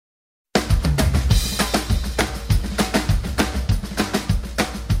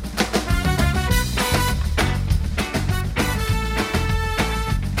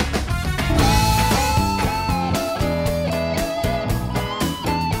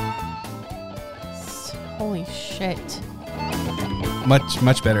Holy shit.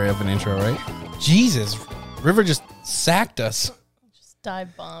 Much better of an intro, right? Jesus, River just sacked us. Just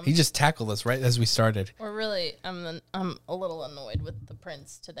dive bomb. He just tackled us right as we started. We're really, I'm a little annoyed with the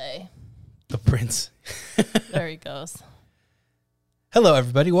prince today. The prince. There he goes. Hello,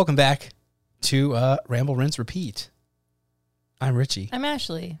 everybody. Welcome back to Ramble, Rinse, Repeat. I'm Richie. I'm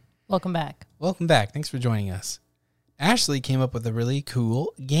Ashley. Welcome back. Welcome back. Thanks for joining us. Ashley came up with a really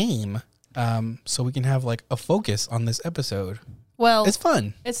cool game, so we can have like a focus on this episode. Well, It's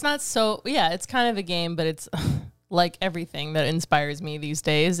fun. it's not so, yeah, it's kind of a game, but it's like everything that inspires me these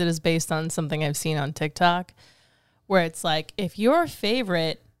days. It is based on something I've seen on TikTok where it's like, if your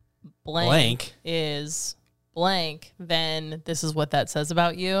favorite blank is blank, then this is what that says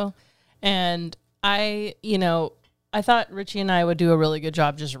about you. And I thought Richie and I would do a really good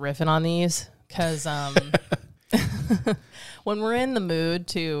job just riffing on these because when we're in the mood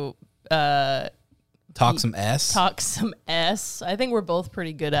to Talk some S. I think we're both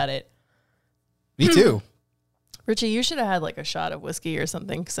pretty good at it. Me too. Richie, you should have had like a shot of whiskey or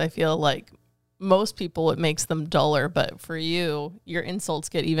something because I feel like most people, it makes them duller. But for you, your insults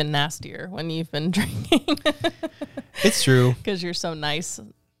get even nastier when you've been drinking. It's true. Because you're so nice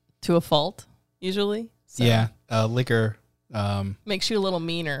to a fault, usually. So Yeah. Liquor. makes you a little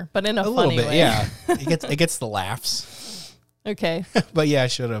meaner, but in a little funny bit. way. Yeah. It gets the laughs. Okay. But yeah, I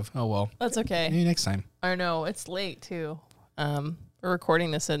should have. Oh, well. That's okay. Maybe next time. I know it's late too. We're recording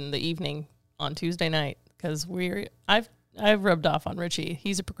this in the evening on Tuesday night because I've rubbed off on Richie.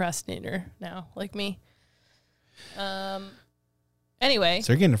 He's a procrastinator now, like me. Anyway,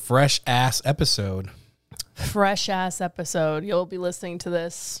 So you're getting a fresh ass episode. fresh ass episode. You'll be listening to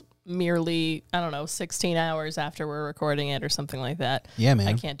this merely 16 hours after we're recording it or something like that. Yeah, man.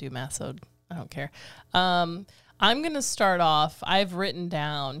 I can't do math, so I don't care. I'm going to start off. I've written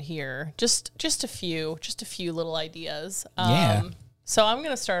down here just a few little ideas. Yeah. So I'm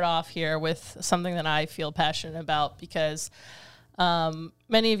going to start off here with something that I feel passionate about because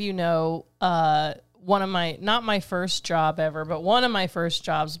many of you know not my first job ever, but one of my first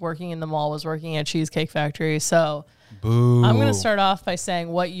jobs working in the mall was working at Cheesecake Factory. So Boo. I'm going to start off by saying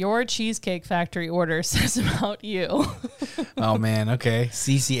what your Cheesecake Factory order says about you. Oh, man. Okay.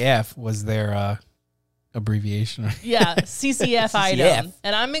 CCF was their abbreviation. Yeah, CCF item.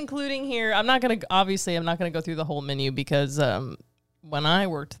 And I'm including here, I'm not going to go through the whole menu because when I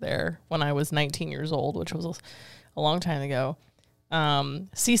worked there, when I was 19 years old, which was a long time ago,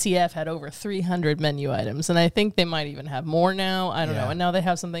 CCF had over 300 menu items. And I think they might even have more now. I don't know. And now they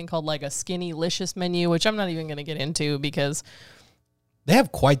have something called like a Skinny-licious menu, which I'm not even going to get into because They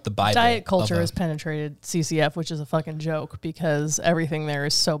have quite the Bible. diet culture has penetrated CCF, which is a fucking joke because everything there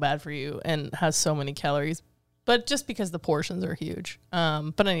is so bad for you and has so many calories, but just because the portions are huge.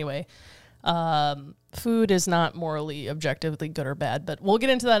 But anyway, food is not morally objectively good or bad, but we'll get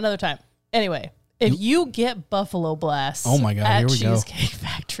into that another time. Anyway, if you get Buffalo Blast Oh my God, at here we go. Cheesecake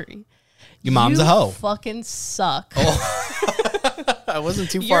Factory, Your mom's a hoe. fucking suck. I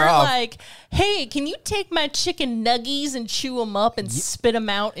wasn't too You're far off. like, hey, can you take my chicken nuggies and chew them up and spit them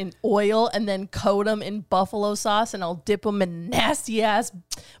out in oil and then coat them in buffalo sauce and I'll dip them in nasty ass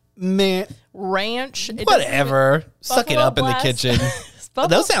Man, ranch. It doesn't whatever. Suck it Buffalo up in the Blast. kitchen. Buffalo,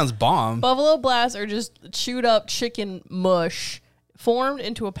 That sounds bomb. Buffalo Blast are just chewed up chicken mush formed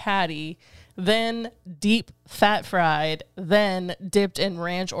into a patty, then deep fat fried, then dipped in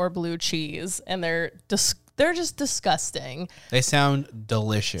ranch or blue cheese, and they're just disgusting. They sound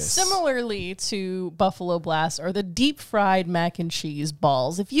delicious. Similarly to Buffalo Blast are the deep fried mac and cheese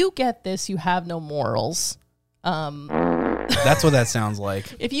balls. If you get this, you have no morals. That's what that sounds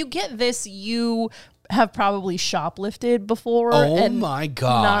like. If you get this, you have probably shoplifted before Oh and my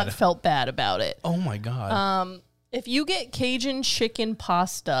God. not felt bad about it. Oh my God. If you get Cajun chicken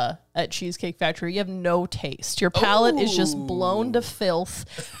pasta at Cheesecake Factory, you have no taste. Your palate is just blown to filth.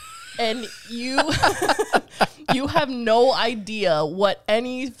 And you you have no idea what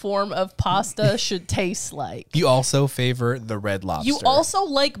any form of pasta should taste like. You also favor the Red Lobster. You also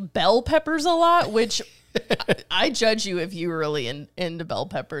like bell peppers a lot, which I judge you if you're really into bell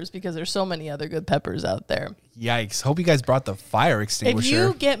peppers because there's so many other good peppers out there. Yikes. Hope you guys brought the fire If extinguisher.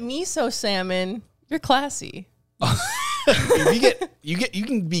 you get miso salmon, you're classy. you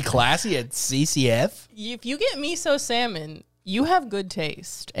can be classy at CCF. If you get miso salmon, you have good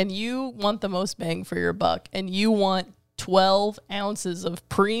taste and you want the most bang for your buck and you want 12 ounces of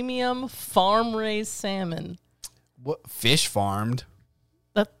premium farm-raised salmon. What fish farmed?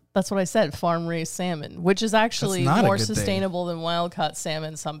 That's what I said, farm-raised salmon, which is actually That's not a more good thing. sustainable than wild-caught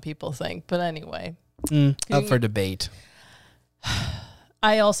salmon, some people think. But anyway. Up for debate.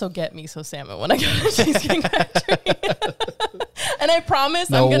 I also get miso salmon when I go to Cheesecake Factory. And I promise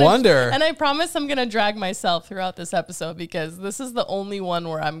No wonder. And I promise I'm gonna drag myself throughout this episode because this is the only one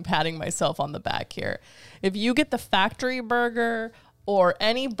where I'm patting myself on the back here. If you get the factory burger or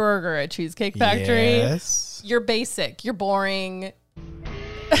any burger at Cheesecake Factory, Yes. you're basic, you're boring.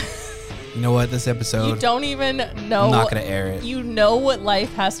 You know what? This episode, You don't even know. I'm not going to air it. You know what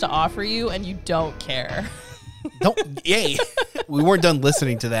life has to offer you, and you don't care. Yay. We weren't done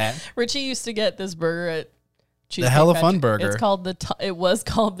listening to that. Richie used to get this burger at Cheesecake The Hella Fun Factory. Burger. It's called it was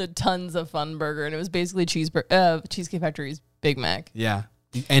called the Tons of Fun Burger, and it was basically Cheesecake Factory's Big Mac. Yeah.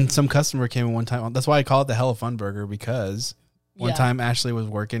 And some customer came in one time. That's why I call it the Hella Fun Burger, because one time Ashley was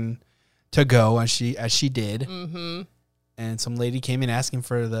working to go as she did. Mm-hmm. And some lady came in asking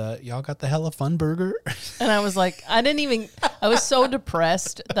for y'all got the Hella Fun Burger? And I was like, I was so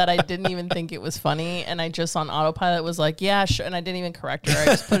depressed that I didn't even think it was funny. And I just on autopilot was like, yeah, sure. And I didn't even correct her. I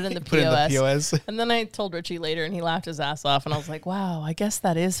just put it in the Put it in the POS. And then I told Richie later and he laughed his ass off. And I was like, wow, I guess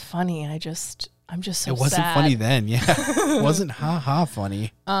that is funny. I'm just so It wasn't sad. funny then. Yeah. It wasn't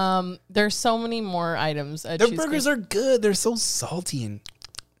funny. There's so many more items at Their Cheesecake. burgers are good. They're so salty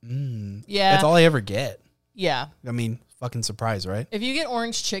and Yeah. that's all I ever get. Yeah. I mean, fucking surprise, right? If you get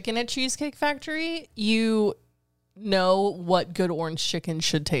orange chicken at Cheesecake Factory, you know what good orange chicken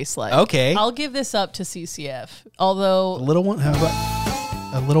should taste like. Okay. I'll give this up to CCF. A Although little one? How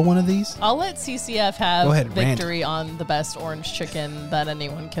about a little one of these? I'll let CCF have Go ahead, rant. victory on the best orange chicken that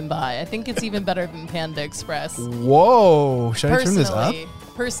anyone can buy. I think it's even better than Panda Express. Whoa. Should I turn this up?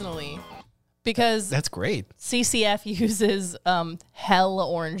 Personally. Because That's great. CCF uses hella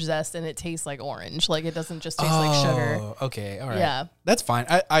orange zest and it tastes like orange. Like it doesn't just taste like sugar. Okay. All right. Yeah. That's fine.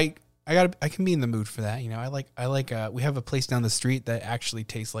 I can be in the mood for that. You know, I like we have a place down the street that actually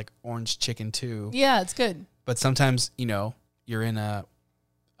tastes like orange chicken too. Yeah, it's good. But sometimes, you know, you're in a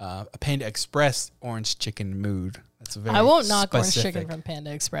Panda Express orange chicken mood. That's a very I won't knock orange specific. chicken from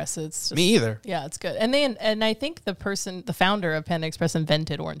Panda Express. It's just, Me either. Yeah, it's good. And I think the founder of Panda Express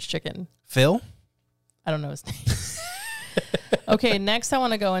invented orange chicken. Phil? I don't know his name. Okay, next I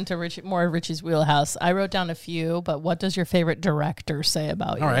want to go into more of Richie's wheelhouse. I wrote down a few, but what does your favorite director say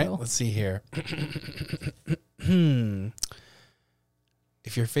about you? All right, let's see here.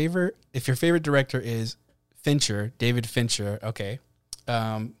 If your favorite director is Fincher, David Fincher, okay,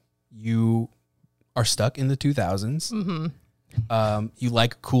 you are stuck in the 2000s. Mm-hmm. You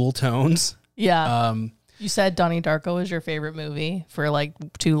like cool tones. Yeah. You said Donnie Darko was your favorite movie for like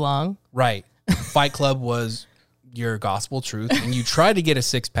too long. Right. Fight Club was your gospel truth, and you tried to get a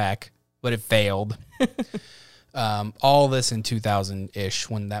six-pack, but it failed. All this in 2000-ish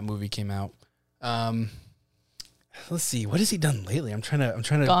when that movie came out. Let's see, what has he done lately? I'm trying to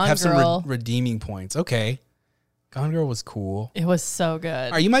Gone have Girl. some redeeming points. Okay, Gone Girl was cool. It was so good.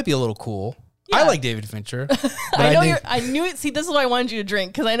 All right, you might be a little cool. Yeah. I like David Fincher. But I knew it. See, this is what I wanted you to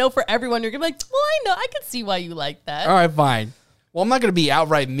drink because I know for everyone you're gonna be like, well, I know, I can see why you like that. All right, fine. Well, I'm not gonna be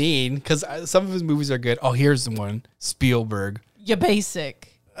outright mean because some of his movies are good. Oh, here's the one: Spielberg. You're basic.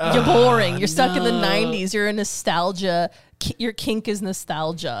 You're boring. You're stuck in the 90s. You're a nostalgia. Your kink is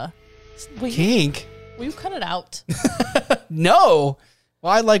nostalgia. Kink? Will you cut it out? No.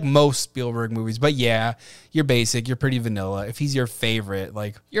 Well, I like most Spielberg movies, but yeah, you're basic. You're pretty vanilla. If he's your favorite,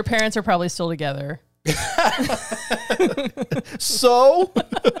 like Your parents are probably still together. so.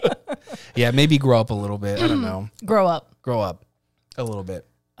 Yeah, maybe grow up a little bit. I don't know. Grow up. Grow up a little bit.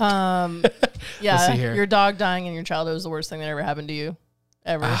 Yeah, see here. your dog dying in your childhood was the worst thing that ever happened to you,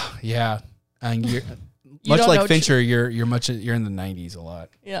 ever. Yeah, and you're You much don't like know Fincher. You're in the 90s a lot.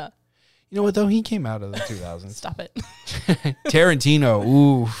 Yeah, You know what though? He came out of the 2000s. stop it. Tarantino.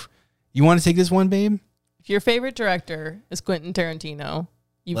 Ooh, you want to take this one, babe? If your favorite director is Quentin Tarantino,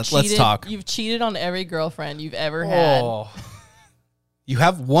 Let's cheated, talk. You've cheated on every girlfriend you've ever had. Oh. You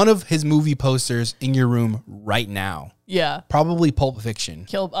have one of his movie posters in your room right now. Yeah. Probably Pulp Fiction.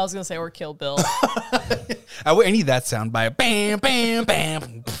 I was going to say, or Kill Bill. I need that sound by bam, bam,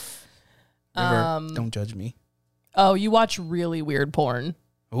 bam. Don't judge me. Oh, you watch really weird porn.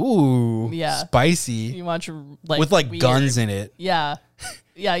 Ooh, Yeah. spicy. You watch like With like weird- guns in it. Yeah.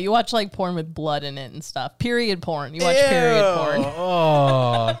 Yeah, you watch like porn with blood in it and stuff. Period porn. You watch period porn.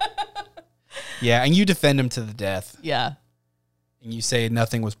 Oh. Yeah, and you defend him to the death. Yeah. And you say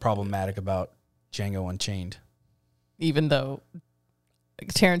nothing was problematic about Django Unchained. Even though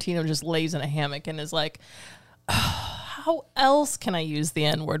Tarantino just lays in a hammock and is like, how else can I use the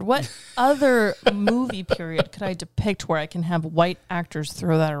N-word? What other movie period could I depict where I can have white actors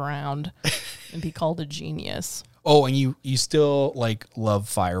throw that around and be called a genius? Oh, and you still like love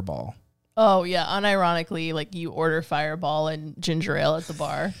Fireball. Oh yeah, unironically, like you order Fireball and ginger ale at the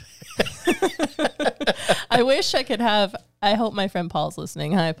bar. I wish I could have. I hope my friend Paul's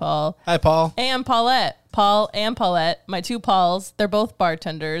listening. Hi, Paul. Hi, Paul. And Paulette. Paul and Paulette, my two Pauls. They're both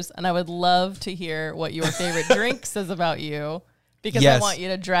bartenders, and I would love to hear what your favorite drink says about you, because I want you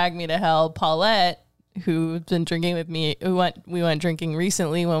to drag me to hell. Paulette, who's been drinking with me, we went drinking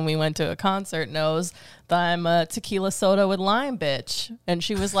recently when we went to a concert, knows that I'm a tequila soda with lime bitch, and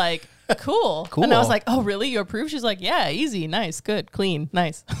she was like, cool. And I was like, oh, really? You approve? She's like, yeah, easy, nice, good, clean,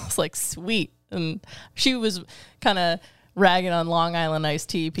 nice. I was like, sweet. And she was kind of ragging on Long Island iced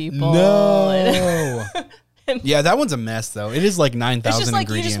tea people. No. Yeah, that one's a mess, though. It is like 9,000 it's just like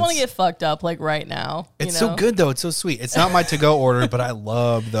ingredients. You just want to get fucked up like right now. It's so good, though. It's so sweet. It's not my to-go order, but I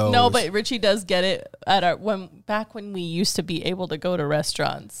love those. No, but Richie does get it at our back when we used to be able to go to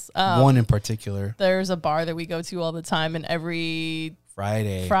restaurants. One in particular. There's a bar that we go to all the time, and every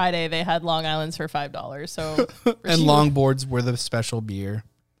Friday they had Long Islands for $5. So and longboards were the special beer.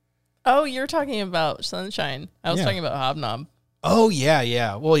 Oh, you're talking about Sunshine. I was talking about Hobnob. Oh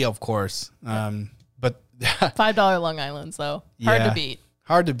yeah. Well, yeah, of course. But $5 Long Islands though, hard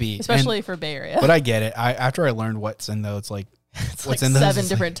to beat, especially for Bay Area. But I get it. After I learned what's in those, like it's what's like in those, 7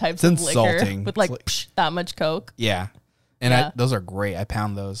 different types of liquor with like that much Coke. Yeah, and those are great. I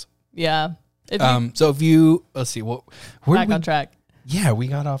pound those. Yeah. So if you let's see what back on track. Yeah, we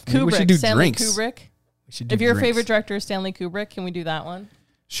got off. Kubrick, we should do Stanley drinks. Kubrick. We should do if your favorite director is Stanley Kubrick, can we do that one?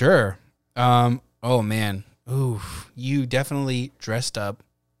 Sure. Oh man. Ooh, you definitely dressed up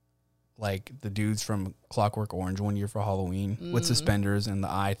like the dudes from Clockwork Orange one year for Halloween with suspenders and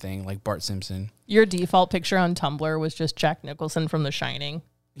the eye thing, like Bart Simpson. Your default picture on Tumblr was just Jack Nicholson from The Shining.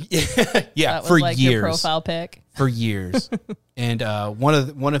 Yeah, that was for like years. Your profile pic for years. And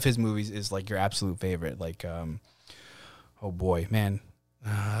one of his movies is like your absolute favorite. Like, oh boy, man.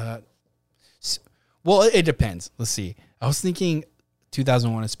 Well, it depends. Let's see. I was thinking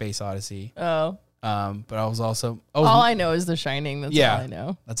 2001: A Space Odyssey. Oh. But I was also all I know is The Shining. That's all I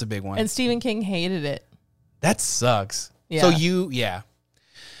know. That's a big one. And Stephen King hated it. That sucks. Yeah. So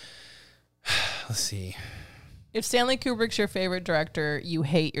let's see. If Stanley Kubrick's your favorite director, you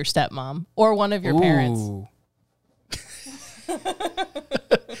hate your stepmom or one of your parents.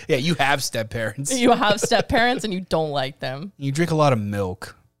 Yeah, you have step parents. You have step parents and you don't like them. You drink a lot of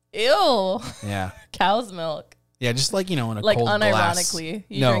milk. Ew. Yeah. Cow's milk. Yeah, just like, in a like cold glass. Unironically,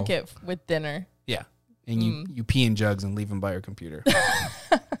 you drink it with dinner. Yeah. And you pee in jugs and leave them by your computer.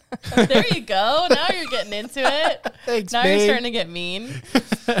 There you go. Now you're getting into it. Thanks, now babe. You're starting to get mean.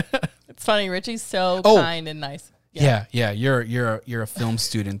 It's funny. Richie's so kind and nice. Yeah. You're a film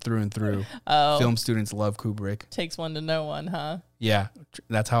student through and through. Oh. Film students love Kubrick. Takes one to know one, huh? Yeah.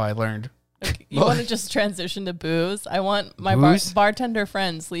 That's how I learned. Okay. You want to just transition to booze? I want my bartender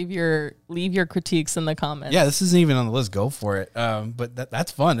friends leave your critiques in the comments. Yeah, this isn't even on the list. Go for it. But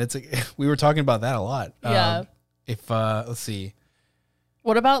that's fun. We were talking about that a lot. Yeah. Let's see.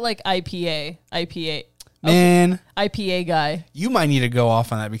 What about like IPA? Man, IPA guy. You might need to go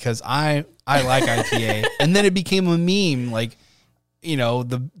off on that because I like IPA, and then it became a meme. Like,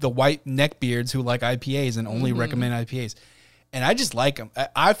 the white neckbeards who like IPAs and only recommend IPAs. And I just like them.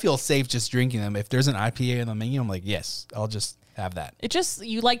 I feel safe just drinking them. If there's an IPA on the menu, I'm like, yes, I'll just have that.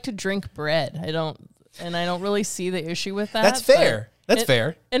 You like to drink bread. I don't really see the issue with that. That's fair. That's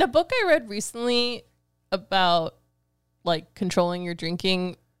fair. In a book I read recently about like controlling your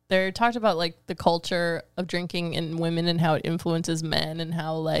drinking, they talked about like the culture of drinking in women and how it influences men and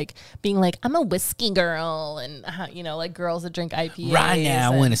how like being like, I'm a whiskey girl and how, like girls that drink IPAs. Right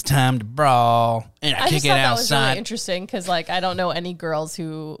now when it's time to brawl and I kick it outside. That was really interesting because like I don't know any girls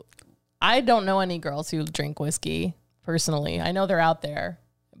who drink whiskey personally. I know they're out there,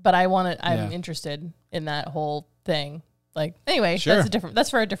 but I'm interested in that whole thing. Like anyway, sure.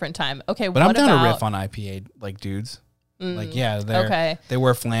 That's for a different time. Okay, but I'm down to riff on IPA like dudes. Like they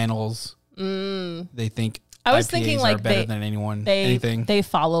wear flannels. They think I was IPAs thinking are like better than anything. They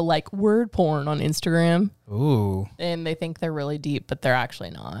follow like word porn on Instagram. Ooh, and they think they're really deep, but they're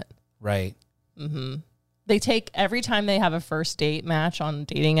actually not. Right. Mm-hmm. They take every time they have a first date match on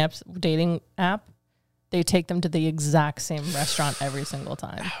dating app. They take them to the exact same restaurant every single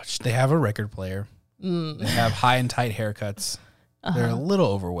time. Ouch. They have a record player. They have high and tight haircuts. They're a little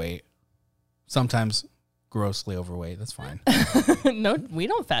overweight. Sometimes grossly overweight. That's fine. No, we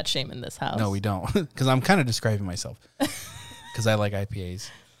don't fat shame in this house. No, we don't. Because I'm kind of describing myself. Because I like IPAs.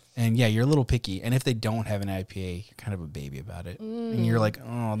 And yeah, you're a little picky. And if they don't have an IPA, you're kind of a baby about it. And you're like,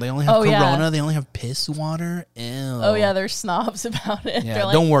 oh, they only have Corona. Yeah. They only have piss water. Ew. Oh, yeah, they're snobs about it. Yeah,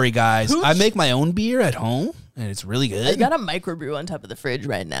 like, don't worry, guys. I make my own beer at home. and it's really I good. got a microbrew on top of the fridge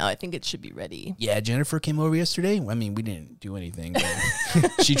right now. I think it should be ready. Yeah, Jennifer came over yesterday. I mean, we didn't do anything.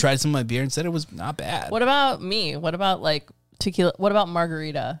 But she tried some of my beer and said it was not bad. What about me? What about like tequila? What about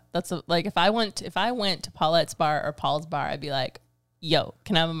margarita? That's like if I went to Paulette's bar or Paul's bar, I'd be like, "Yo,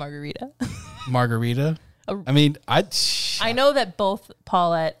 can I have a margarita?" Margarita? I mean, I know that both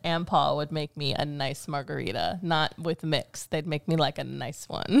Paulette and Paul would make me a nice margarita, not with mix. They'd make me like a nice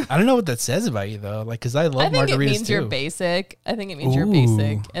one. I don't know what that says about you though. Like, cause I love I think margaritas it means too. you're basic. I think it means you're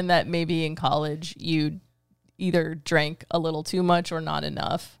basic, and that maybe in college you either drank a little too much or not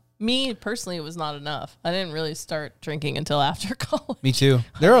enough. Me personally, it was not enough. I didn't really start drinking until after college. Me too.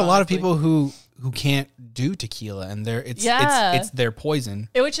 There are a lot of people who can't do tequila, and it's their poison.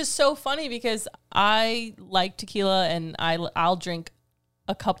 It was just so funny because I like tequila, and I'll drink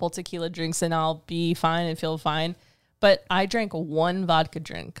a couple tequila drinks and I'll be fine and feel fine. But I drank one vodka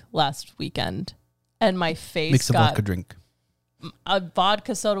drink last weekend, and my face Mix a vodka drink. A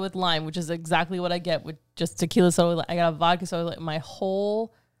vodka soda with lime, which is exactly what I get with just tequila soda. I got a vodka soda. My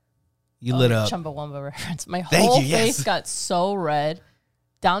whole lit up. Chumbawamba reference. My whole face got so red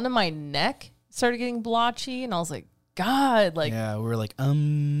down to my neck. Started getting blotchy, and I was like, God, like, yeah, we were like,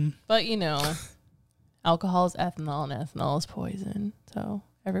 But you know, alcohol is ethanol, and ethanol is poison. So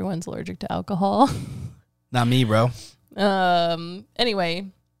everyone's allergic to alcohol. Not me, bro.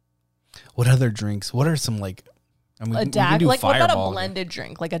 Anyway, what other drinks? What are some like? I mean, like what about a blended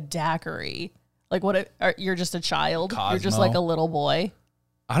drink, like a daiquiri? Like you're just a child. Cosmo. You're just like a little boy.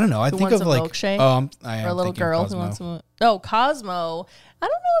 I don't know. I think of like milkshake, I or a little girl who wants Cosmo. some. Oh, Cosmo. I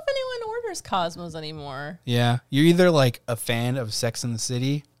don't know if anyone orders Cosmos anymore. Yeah, you're either like a fan of Sex and the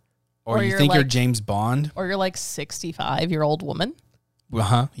City, or you think you're James Bond, or you're like 65-year-old woman.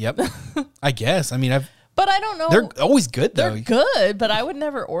 Yep. I guess. I mean, But I don't know. They're always good though. They're good, but I would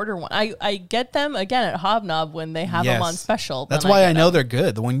never order one. I get them again at Hobnob when they have them on special. That's why I know they're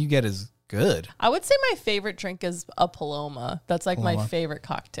good. The one you get is good. I would say my favorite drink is a Paloma. That's like my favorite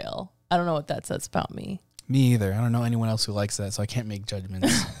cocktail. I don't know what that says about me. Me either. I don't know anyone else who likes that, so I can't make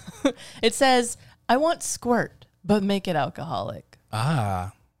judgments. It says, I want squirt, but make it alcoholic.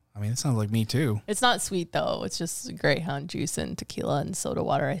 I mean, it sounds like me too. It's not sweet though. It's just Greyhound juice and tequila and soda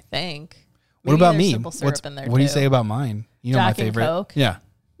water, I think. What about me? Simple syrup in there what do you say about mine? You know Jack my favorite. And Coke? Yeah.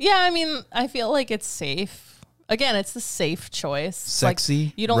 Yeah, I mean, I feel like it's safe. Again, it's the safe choice. Sexy,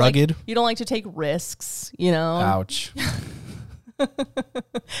 like, you don't rugged. you don't like to take risks, you know? Ouch.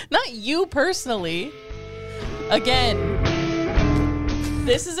 Not you personally. Again,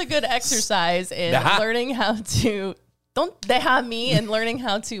 this is a good exercise in learning how to learning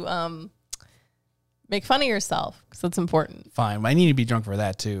how to make fun of yourself, because that's important. Fine. I need to be drunk for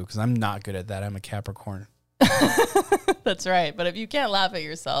that too, because I'm not good at that. I'm a Capricorn. That's right. But if you can't laugh at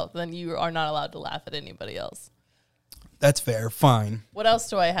yourself, then you are not allowed to laugh at anybody else. That's fair. Fine. What else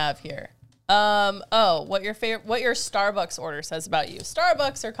do I have here? What your Starbucks order says about you.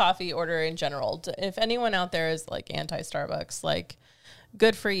 Starbucks or coffee order in general. If anyone out there is like anti-Starbucks, like,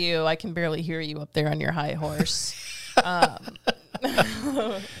 good for you. I can barely hear you up there on your high horse.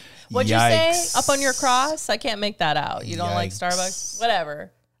 What'd you say up on your cross? I can't make that out. You don't like Starbucks?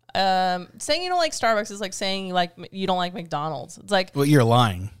 Whatever. Saying you don't like Starbucks is like saying you don't like McDonald's. It's like, well, you're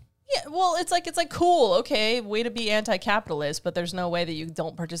lying. Yeah, well, it's like cool, okay, way to be anti-capitalist, but there's no way that you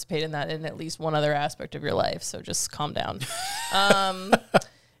don't participate in that in at least one other aspect of your life. So just calm down.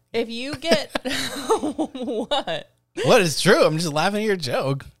 If you get what? What is true? I'm just laughing at your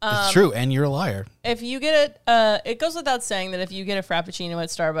joke. It's true, and you're a liar. If you get it goes without saying that if you get a Frappuccino at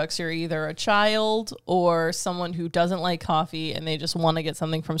Starbucks, you're either a child or someone who doesn't like coffee and they just want to get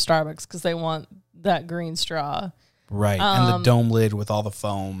something from Starbucks because they want that green straw. Right, and the dome lid with all the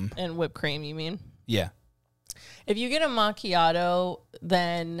foam. And whipped cream, you mean? Yeah. If you get a macchiato,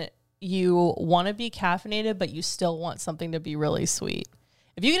 then you want to be caffeinated, but you still want something to be really sweet.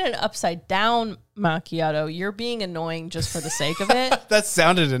 If you get an upside down macchiato, you're being annoying just for the sake of it. That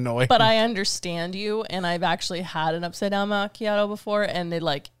sounded annoying. But I understand you, and I've actually had an upside down macchiato before, and it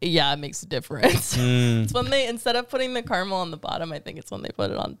makes a difference. It's when they, instead of putting the caramel on the bottom, I think it's when they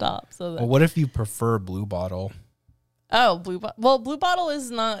put it on top. So well, what if you prefer Blue Bottle? Oh, Blue Bottle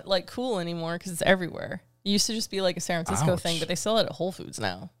is not like cool anymore because it's everywhere. It used to just be like a San Francisco thing, but they sell it at Whole Foods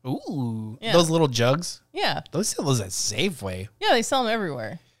now. Ooh, yeah. Those little jugs? Yeah. Those sell those at Safeway. Yeah, they sell them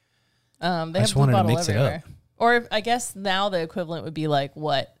everywhere. They have Blue Bottle everywhere. Or I guess now the equivalent would be like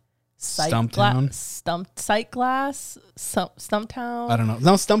what? Stumptown? Stumptown? I don't know.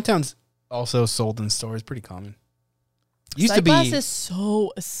 No, Stumptown's also sold in stores. Pretty common. Sight Glass is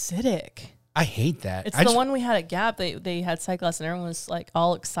so acidic. I hate that. It's the one we had at Gap. They had Cyclass and everyone was like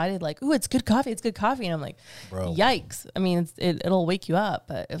all excited, like, ooh, it's good coffee. It's good coffee. And I'm like, Bro. Yikes. I mean, it'll wake you up,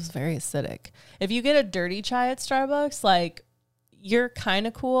 but it was very acidic. If you get a dirty chai at Starbucks, like you're kind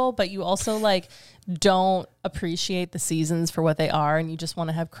of cool, but you also like don't appreciate the seasons for what they are. And you just want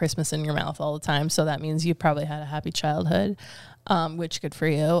to have Christmas in your mouth all the time. So that means you probably had a happy childhood, which good for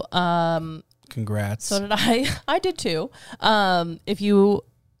you. Congrats. So did I. I did too. If you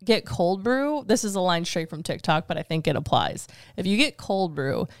get cold brew, this is a line straight from TikTok, but I think it applies. If you get cold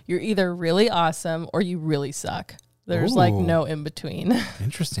brew, you're either really awesome or you really suck. There's like no in between.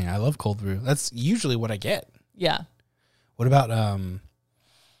 Interesting. I love cold brew. That's usually what I get. Yeah. What about I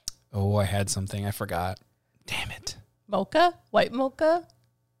had something I forgot. Damn it. Mocha? White mocha?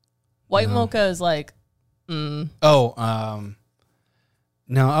 White mocha is like No, I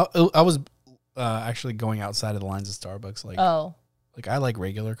was actually going outside of the lines of Starbucks like Like I like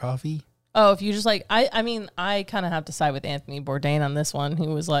regular coffee. Oh, if you just like, I mean, I kind of have to side with Anthony Bourdain on this one. He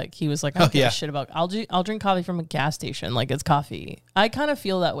was like, I don't give a shit about, I'll drink coffee from a gas station. Like it's coffee. I kind of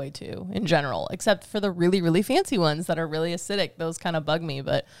feel that way too in general, except for the really, really fancy ones that are really acidic. Those kind of bug me,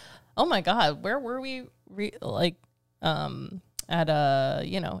 but oh my God, where were we at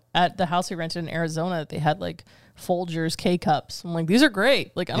the house we rented in Arizona, they had like Folgers K-Cups. I'm like, these are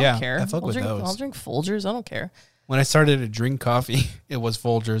great. Like, I don't care. I fuck with those. I'll drink Folgers. I don't care. When I started to drink coffee, it was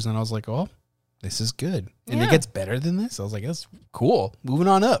Folgers, and I was like, oh, this is good. And it gets better than this. I was like, that's cool. Moving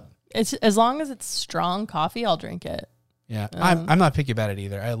on up. It's as long as it's strong coffee, I'll drink it. Yeah, I'm not picky about it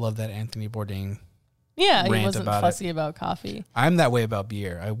either. I love that Anthony Bourdain. Yeah, he wasn't fussy about coffee. I'm that way about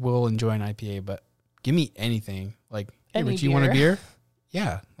beer. I will enjoy an IPA, but give me anything. Like, hey, Richie, you want a beer?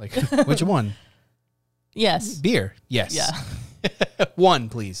 Yeah. Like, which one? Yes. Beer. Yes. Yeah. One,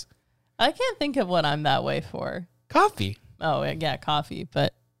 please. I can't think of what I'm that way for. Coffee. Oh, yeah, coffee,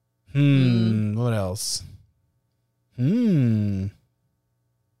 but... What else? A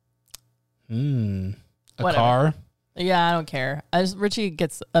Whatever. Car? Yeah, I don't care. Richie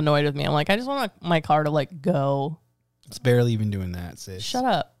gets annoyed with me. I'm like, I just want my car to, like, go. It's barely even doing that, sis. Shut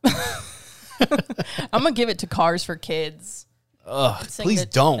up. I'm going to give it to Cars for Kids. Ugh, please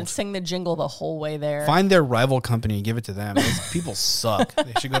don't. And sing the jingle the whole way there. Find their rival company and give it to them. Those people suck.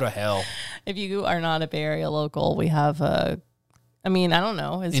 They should go to hell. If you are not a Bay Area local, we have I don't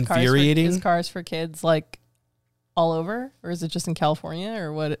know. Is infuriating? Cars for Kids like all over? Or is it just in California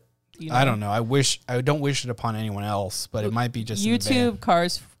or what? I don't know. I don't wish it upon anyone else, but it might be just YouTube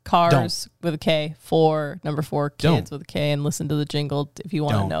Cars with a K, number 4 Kids with a K, and listen to the jingle if you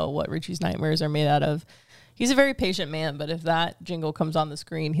want to know what Richie's nightmares are made out of. He's a very patient man, but if that jingle comes on the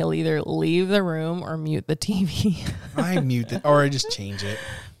screen, he'll either leave the room or mute the TV. I mute it, or I just change it.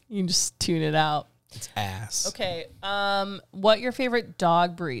 You can just tune it out. It's ass. Okay. What your favorite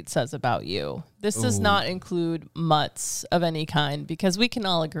dog breed says about you. This does not include mutts of any kind, because we can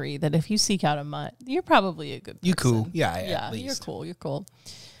all agree that if you seek out a mutt, you're probably a good person. You cool. Yeah, at least. You're cool.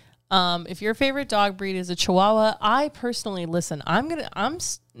 If your favorite dog breed is a Chihuahua, I personally I'm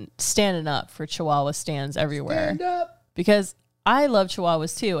standing up for Chihuahua stands everywhere. Stand up. Because I love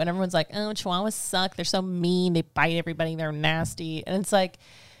Chihuahuas too. And everyone's like, oh, Chihuahuas suck. They're so mean. They bite everybody. They're nasty. And it's like,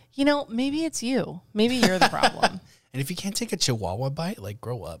 maybe it's you. Maybe you're the problem. And if you can't take a Chihuahua bite, like,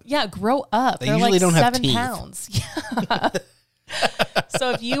 grow up. Yeah, grow up. They're usually like don't 7 have teeth. pounds. Yeah.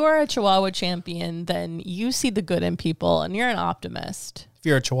 So if you are a Chihuahua champion, then you see the good in people and you're an optimist. If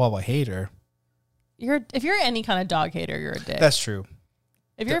you're a Chihuahua hater. If you're any kind of dog hater, you're a dick. That's true.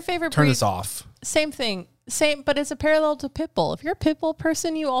 If your favorite Turn breed, this off. Same thing. But it's a parallel to Pitbull. If you're a Pitbull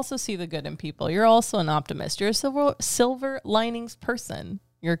person, you also see the good in people. You're also an optimist. You're a silver linings person.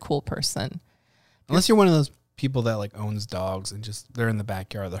 You're a cool person. Unless you're one of those people that like owns dogs and just they're in the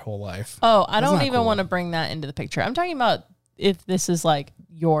backyard their whole life. Oh, I don't even want to bring that into the picture. I'm talking about if this is like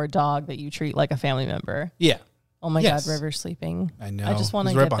your dog that you treat like a family member. Yeah. Oh my God, River's sleeping. I know. I just want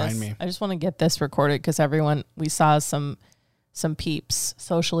to get behind me. I just want to get this recorded because we saw some peeps,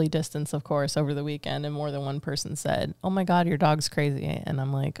 socially distanced, of course, over the weekend, and more than one person said, "Oh my God, your dog's crazy," and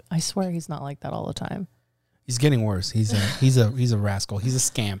I'm like, I swear he's not like that all the time. He's getting worse. He's a rascal. He's a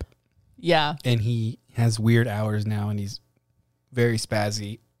scamp. Yeah, and he has weird hours now, and he's very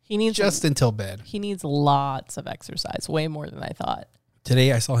spazzy. He needs just until bed. He needs lots of exercise, way more than I thought.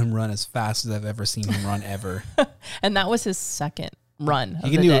 Today I saw him run as fast as I've ever seen him run ever. And that was his second run of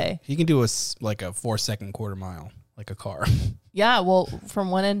the day. He can do a 4-second quarter mile, like a car. Yeah, well,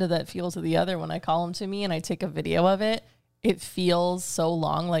 from one end of that field to the other, when I call him to me and I take a video of it, it feels so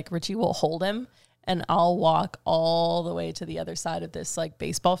long. Like Richie will hold him and I'll walk all the way to the other side of this like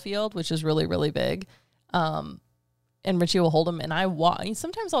baseball field, which is really, really big. and Richie will hold him, and I walk.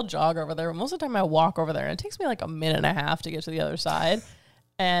 Sometimes I'll jog over there. Most of the time I walk over there, and it takes me like a minute and a half to get to the other side.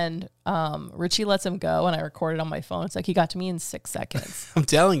 And Richie lets him go, and I recorded on my phone. It's like he got to me in 6 seconds. I'm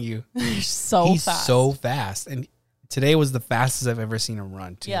telling you. He's fast. So fast. And today was the fastest I've ever seen him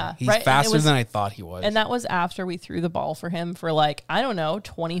run, too. Yeah. He's faster than I thought he was. And that was after we threw the ball for him for like, I don't know,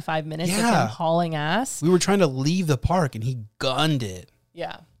 25 minutes of him hauling ass. We were trying to leave the park, and he gunned it.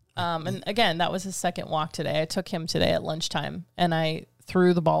 Yeah. And again, that was his second walk today. I took him today at lunchtime, and I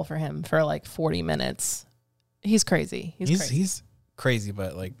threw the ball for him for like 40 minutes. He's crazy. He's crazy,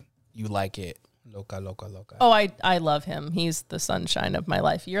 but like you like it. Loca. Oh, I love him. He's the sunshine of my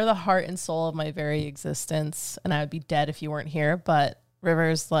life. You're the heart and soul of my very existence, and I would be dead if you weren't here. But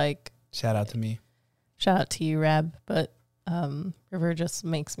River's like, shout out to me. Shout out to you, Reb. But River just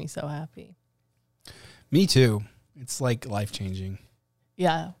makes me so happy. Me too. It's like life changing.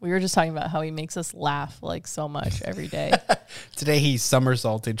 Yeah, we were just talking about how he makes us laugh like so much every day. Today he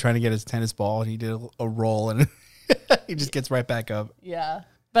somersaulted trying to get his tennis ball, and he did a roll, and he just gets right back up. Yeah.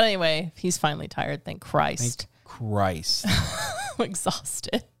 But anyway, he's finally tired. Thank Christ. I'm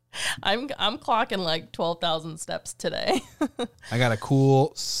exhausted. I'm clocking like 12,000 steps today. I got a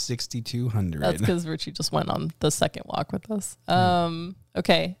cool 6,200. That's because Richie just went on the second walk with us.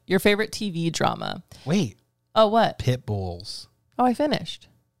 Okay, your favorite TV drama. Wait. Oh, what? Pit bulls. Oh, I finished.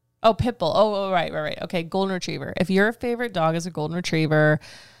 Oh, Pitbull. Oh, right. Okay, golden retriever. If your favorite dog is a golden retriever,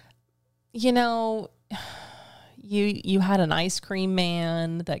 you know, you had an ice cream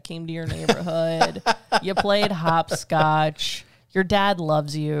man that came to your neighborhood. You played hopscotch. Your dad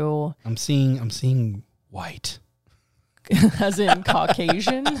loves you. I'm seeing white. As in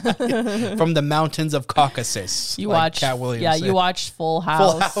Caucasian? From the mountains of Caucasus. You watched Cat Williams. Yeah, you watched Full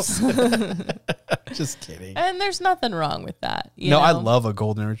House. Just kidding. And there's nothing wrong with that. You know? I love a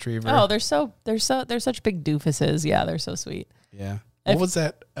golden retriever. Oh, they're such big doofuses. Yeah, they're so sweet. Yeah. What was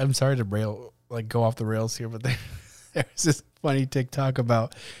that? I'm sorry to go off the rails here, but there's this funny TikTok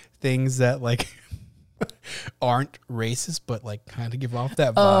about things that like aren't racist, but like kind of give off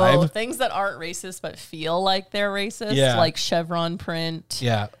that vibe. Oh, things that aren't racist but feel like they're racist. Yeah. Like chevron print.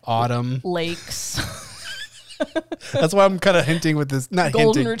 Yeah. Autumn. Lakes. That's why I'm kind of hinting with this. Not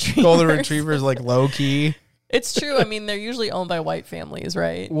golden hinting. Retrievers. Golden retrievers like low key. It's true. I mean, they're usually owned by white families,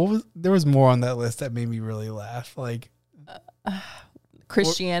 right? There was more on that list that made me really laugh. Like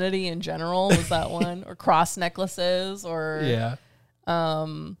Christianity in general was that one, or cross necklaces, or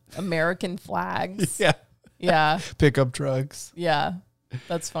American flags. Yeah. Pickup trucks. Yeah.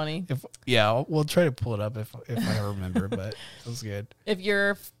 That's funny. We'll try to pull it up if I remember, but it was good. If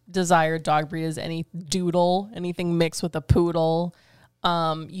your desired dog breed is any doodle, anything mixed with a poodle,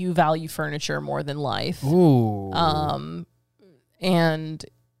 you value furniture more than life. Ooh. And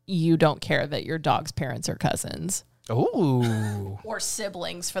you don't care that your dog's parents are cousins. Ooh. Or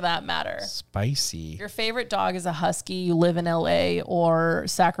siblings, for that matter. Spicy. Your favorite dog is a husky. You live in LA or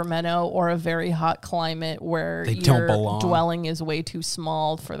Sacramento or a very hot climate where your dwelling is way too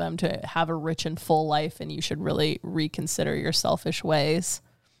small for them to have a rich and full life, and you should really reconsider your selfish ways.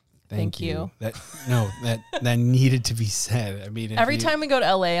 Thank you. That needed to be said. I mean, every time we go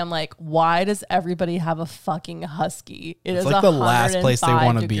to LA, I'm like, why does everybody have a fucking husky? It's like the last place they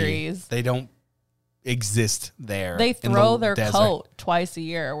want to be. They They don't exist there. They throw their coat twice a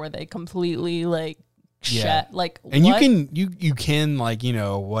year where they completely like shed. Like, and what? you can like, you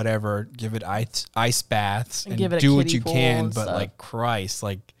know, whatever, give it ice baths and give it do a what you can, but stuff. like Christ,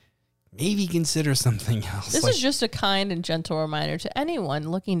 like maybe consider something else. This is just a kind and gentle reminder to anyone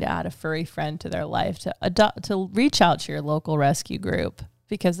looking to add a furry friend to their life to reach out to your local rescue group,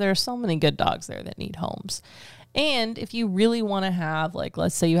 because there are so many good dogs there that need homes. And if you really want to have, like,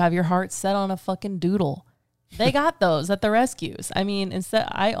 let's say you have your heart set on a fucking doodle, they got those at the rescues. I mean,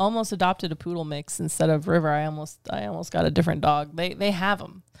 I almost adopted a poodle mix instead of River. I almost got a different dog. They have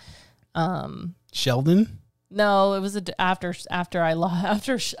them. Sheldon? No, it was after I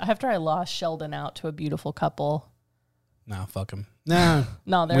lost Sheldon out to a beautiful couple. No, fuck him. No,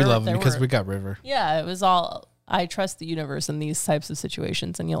 we love him because we got River. Yeah, it was all. I trust the universe in these types of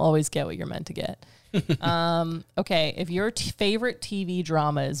situations, and you'll always get what you're meant to get. Okay, if your favorite TV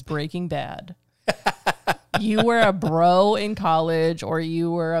drama is Breaking Bad, you were a bro in college, or you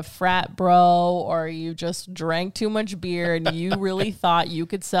were a frat bro, or you just drank too much beer and you really thought you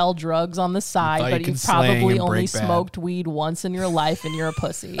could sell drugs on the side, but you probably only smoked weed once in your life and you're a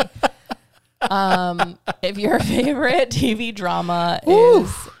pussy. If your favorite TV drama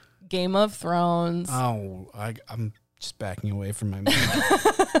is Game of Thrones. Oh, I'm just backing away from my mic.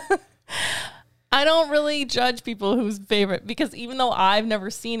 I don't really judge people whose favorite, because even though I've never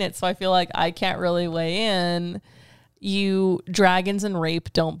seen it, so I feel like I can't really weigh in. dragons and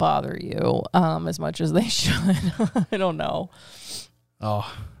rape don't bother you as much as they should. I don't know.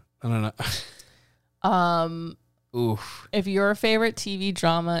 Oh, I don't know. Oof. If your favorite TV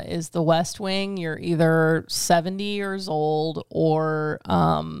drama is The West Wing, you're either 70 years old or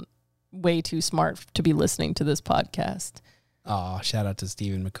way too smart to be listening to this podcast. Oh, shout out to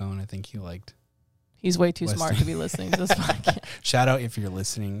Stephen McCone. I think he liked. He's way too West smart Wing. to be listening to this podcast. Shout out if you're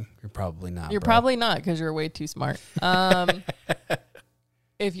listening. You're probably not. You're bro. probably not because you're way too smart.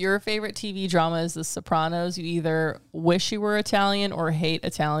 If your favorite TV drama is The Sopranos, you either wish you were Italian or hate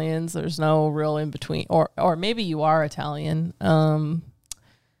Italians. There's no real in between. Or maybe you are Italian. I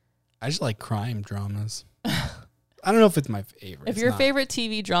just like crime dramas. I don't know if it's my favorite. If your favorite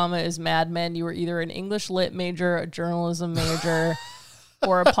TV drama is Mad Men, you were either an English lit major, a journalism major,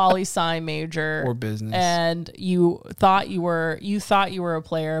 or a poli-sci major, or business, and you thought you were a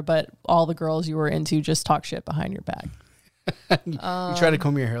player, but all the girls you were into just talk shit behind your back. you try to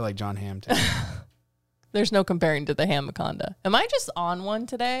comb your hair like John Hamm too. There's no comparing to the Hamaconda. Am I just on one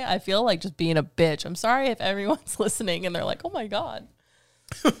today? I feel like just being a bitch. I'm sorry if everyone's listening and they're like, "Oh my god."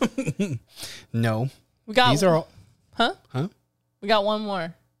 No, we got these are all. Huh? Huh? We got one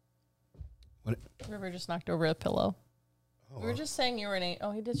more. What? River just knocked over a pillow. We were just saying you were an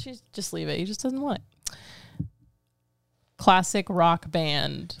Oh, he did. She's just leave it. He just doesn't want it. Classic rock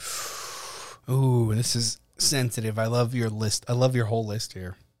band. Ooh, this is sensitive. I love your list. I love your whole list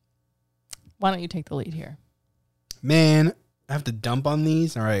here. Why don't you take the lead here? Man, I have to dump on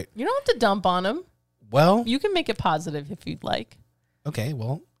these. All right. You don't have to dump on them. Well, You can make it positive if you'd like. okay.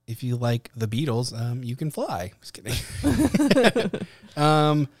 Well, if you like the Beatles, you can fly. Just kidding.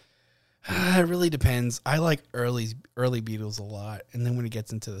 It really depends. I like early Beatles a lot, and then when it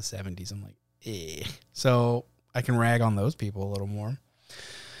gets into the 70s, I'm like, eh. So I can rag on those people a little more.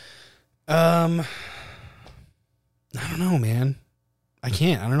 I don't know, man. I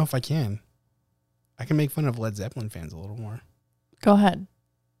can't. I don't know if I can. I can make fun of Led Zeppelin fans a little more. Go ahead.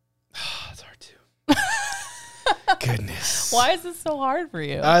 It's hard to. Goodness. Why is this so hard for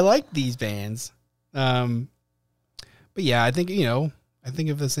you? I like these bands. But yeah, I think, I think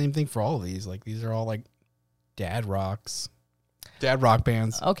of the same thing for all of these. Like, these are all like dad rock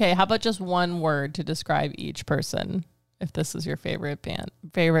bands. Okay, how about just one word to describe each person? If this is your favorite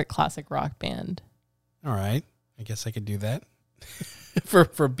classic rock band. All right. I guess I could do that. for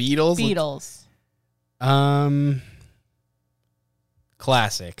Beatles. Beatles.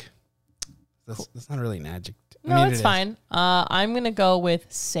 Classic. That's not really an adjective. No, it's fine. I'm going to go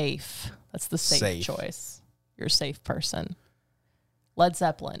with safe. That's the safe choice. You're a safe person. Led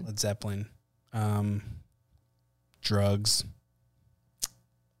Zeppelin. Drugs.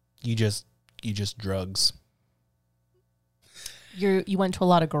 You just drugs. You went to a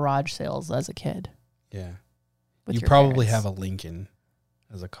lot of garage sales as a kid. Yeah. with You your probably parents. have a Lincoln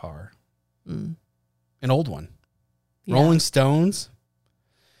as a car. Mm. An old one. Yeah. Rolling Stones.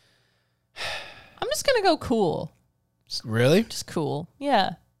 I'm just gonna go cool. Really? Just cool.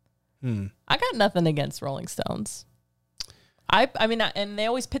 Yeah. I got nothing against Rolling Stones. I mean, and they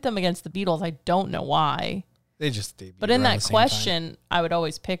always pit them against the Beatles. I don't know why. They just debuted But in around that the same question, I would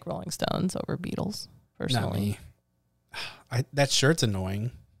always pick Rolling Stones over Beatles, time. Not personally. me. That shirt's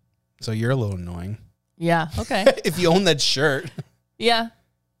annoying. So you're a little annoying. Yeah. Okay. If you own that shirt. Yeah.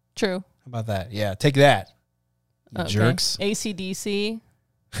 True. How about that? Yeah, take that. You Okay. jerks. AC/DC.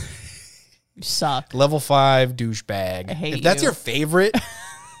 You suck. Level 5 douchebag. I hate if that's you. your favorite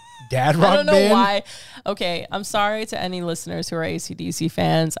dad rock I don't know band, why. Okay, I'm sorry to any listeners who are AC/DC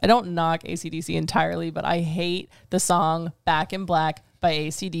fans. I don't knock AC/DC entirely, but I hate the song Back in Black by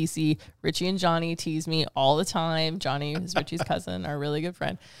AC/DC. Richie and Johnny tease me all the time. Johnny is Richie's cousin, our really good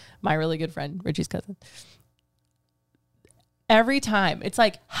friend. My really good friend, Richie's cousin. Every time. It's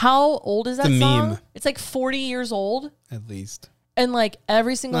like, how old is that It's a song? meme. It's like 40 years old. at least. And like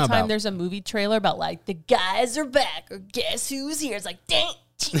every single Not time about- there's a movie trailer about like the guys are back or guess who's here. It's like, dang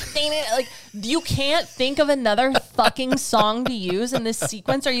it. Like, you can't think of another fucking song to use in this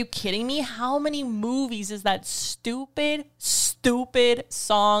sequence. Are you kidding me? How many movies is that stupid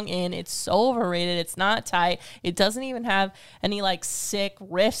song in? It's so overrated. It's not tight. It doesn't even have any like sick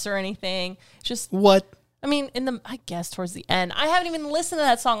riffs or anything. Just What? I mean, I guess towards the end, I haven't even listened to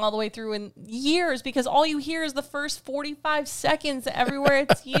that song all the way through in years because all you hear is the first 45 seconds everywhere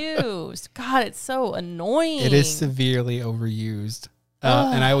it's used. God, it's so annoying. It is severely overused.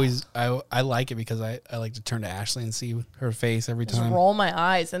 And I like it because I like to turn to Ashley and see her face every Just time. roll my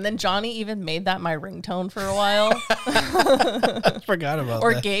eyes. And then Johnny even made that my ringtone for a while. I forgot about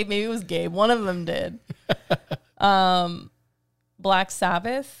Or that. Gabe, maybe it was Gabe. One of them did. Black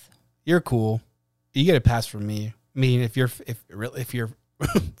Sabbath. You're cool. You get a pass from me. I mean, if your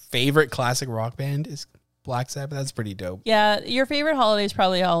favorite classic rock band is Black Sabbath, that's pretty dope. Yeah, your favorite holiday is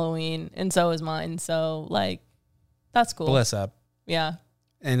probably Halloween, and so is mine. So like, that's cool. Bless up. Yeah,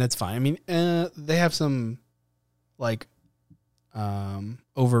 and that's fine. I mean, they have some like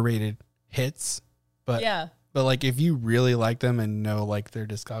overrated hits, but yeah. But like, if you really like them and know like their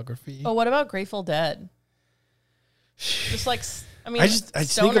discography. Oh, what about Grateful Dead? Just like, I mean, I just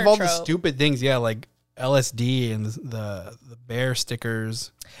think of all the stupid things. Yeah, like LSD and the bear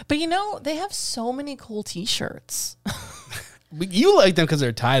stickers. But you know, they have so many cool T-shirts. You like them because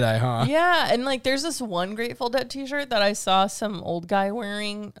they're tie-dye, huh? Yeah, and like there's this one Grateful Dead T-shirt that I saw some old guy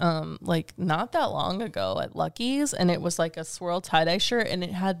wearing like not that long ago at Lucky's, and it was like a swirl tie-dye shirt, and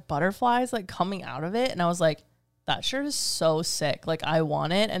it had butterflies like coming out of it, and I was like, that shirt is so sick. Like, I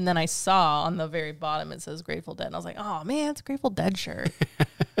want it. And then I saw on the very bottom it says Grateful Dead, and I was like, oh man, it's a Grateful Dead shirt.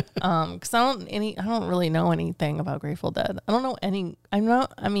 Because I don't really know anything about Grateful Dead. I don't know any. I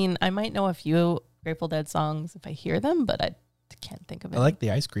mean, I might know a few Grateful Dead songs if I hear them, but I can't think of it. I like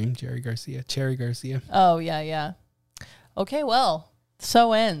the ice cream, Cherry Garcia. Oh yeah. Okay, well,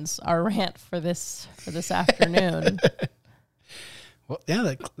 so ends our rant for this afternoon. Well,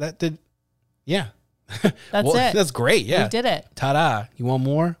 yeah, that did. Yeah. That's it. That's great. Yeah. We did it. Ta-da. You want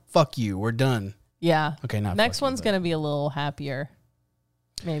more? Fuck you. We're done. Yeah. Okay, not next one's going to be a little happier.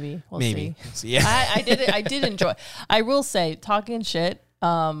 Maybe. We'll see. Yeah. I did enjoy. I will say, talking shit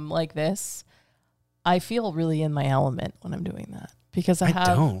like this, I feel really in my element when I'm doing that. Because I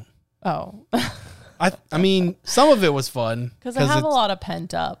don't. Oh. I mean, some of it was fun. Because I have a lot of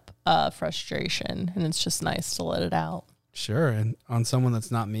pent up frustration, and it's just nice to let it out. Sure. And on someone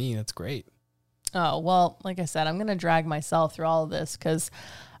that's not me, that's great. Oh, well, like I said, I'm going to drag myself through all of this because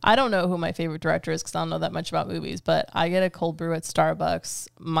I don't know who my favorite director is because I don't know that much about movies, but I get a cold brew at Starbucks.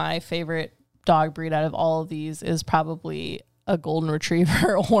 My favorite dog breed out of all of these is probably a golden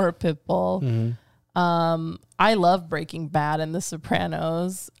retriever or a pit bull. Mm-hmm. I love Breaking Bad and The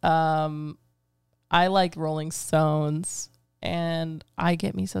Sopranos. I like Rolling Stones, and I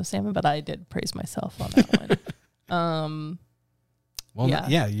get miso salmon, but I did praise myself on that one. Well,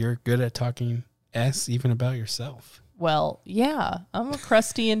 yeah, you're good at talking even about yourself. Well, yeah, I'm a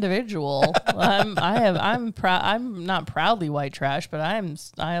crusty individual. I'm not proudly white trash, but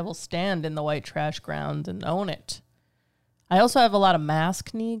I will stand in the white trash ground and own it. I also have a lot of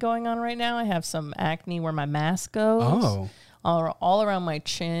maskne going on right now. I have some acne where my mask goes. All around my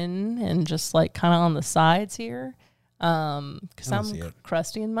chin and just like kind of on the sides here. Because I'm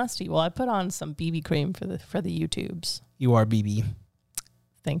crusty and musty. Well, I put on some BB cream for the YouTubes. You are BB.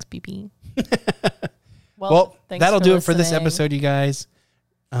 Thanks, BB. Well, that'll do it for this episode, you guys.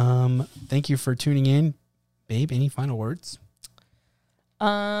 Thank you for tuning in. Babe, any final words?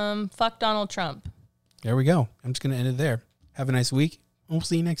 Fuck Donald Trump. There we go. I'm just going to end it there. Have a nice week. We'll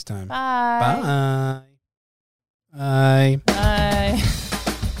see you next time. Bye. Bye. Bye. Bye.